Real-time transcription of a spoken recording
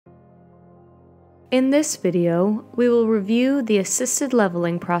In this video, we will review the assisted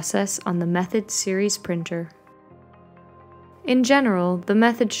leveling process on the Method series printer. In general, the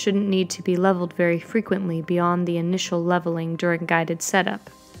method shouldn't need to be leveled very frequently beyond the initial leveling during guided setup.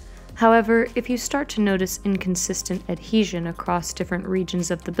 However, if you start to notice inconsistent adhesion across different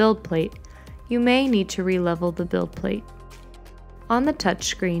regions of the build plate, you may need to re-level the build plate. On the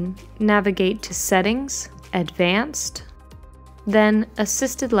touchscreen, navigate to Settings, Advanced, then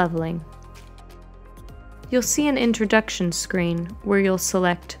Assisted Leveling. You'll see an introduction screen where you'll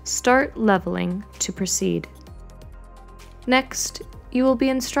select Start Leveling to proceed. Next, you will be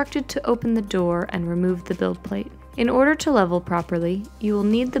instructed to open the door and remove the build plate. In order to level properly, you will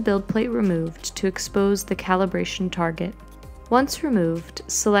need the build plate removed to expose the calibration target. Once removed,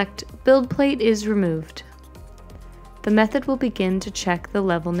 select Build Plate is removed. The method will begin to check the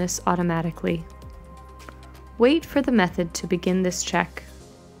levelness automatically. Wait for the method to begin this check.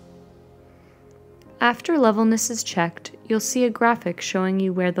 After levelness is checked, you'll see a graphic showing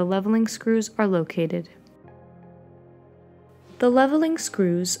you where the leveling screws are located. The leveling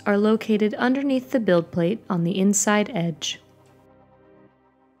screws are located underneath the build plate on the inside edge.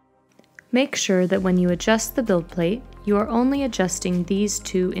 Make sure that when you adjust the build plate, you are only adjusting these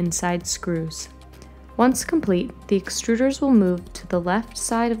two inside screws. Once complete, the extruders will move to the left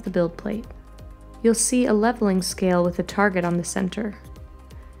side of the build plate. You'll see a leveling scale with a target on the center.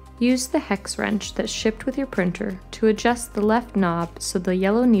 Use the hex wrench that's shipped with your printer to adjust the left knob so the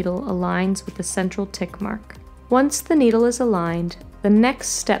yellow needle aligns with the central tick mark. Once the needle is aligned, the Next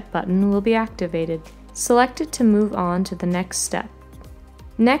Step button will be activated. Select it to move on to the next step.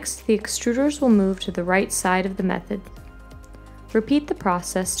 Next, the extruders will move to the right side of the method. Repeat the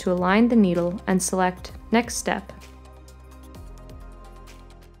process to align the needle and select Next Step.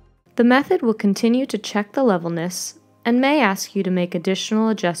 The method will continue to check the levelness and may ask you to make additional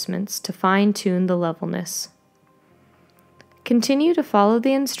adjustments to fine-tune the levelness. Continue to follow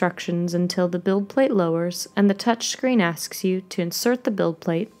the instructions until the build plate lowers and the touchscreen asks you to insert the build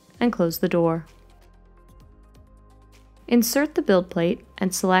plate and close the door. Insert the build plate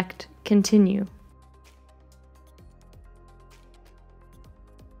and select Continue.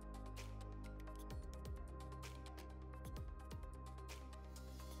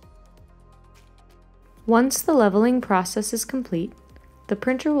 Once the leveling process is complete, the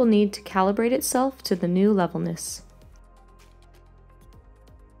printer will need to calibrate itself to the new levelness.